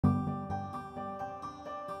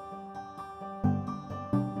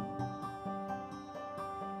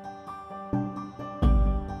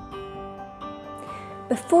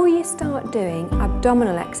Before you start doing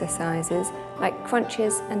abdominal exercises like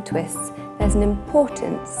crunches and twists, there's an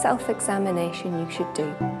important self-examination you should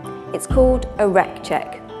do. It's called a rec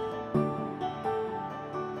check.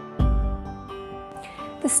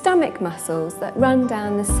 The stomach muscles that run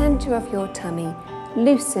down the centre of your tummy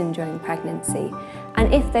loosen during pregnancy,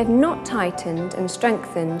 and if they've not tightened and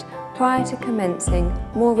strengthened prior to commencing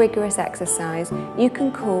more rigorous exercise, you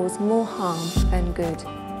can cause more harm than good.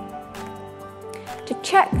 To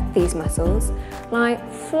check these muscles, lie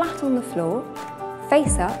flat on the floor,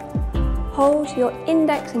 face up, hold your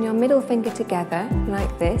index and your middle finger together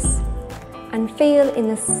like this, and feel in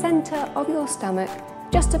the centre of your stomach,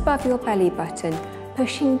 just above your belly button,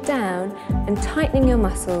 pushing down and tightening your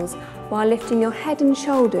muscles while lifting your head and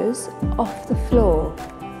shoulders off the floor.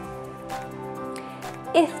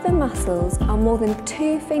 If the muscles are more than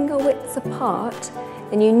 2 finger widths apart,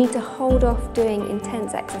 then you need to hold off doing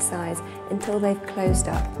intense exercise until they've closed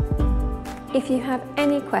up. If you have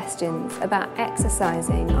any questions about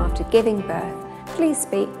exercising after giving birth, please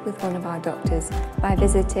speak with one of our doctors by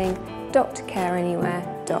visiting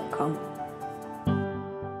drcareanywhere.com.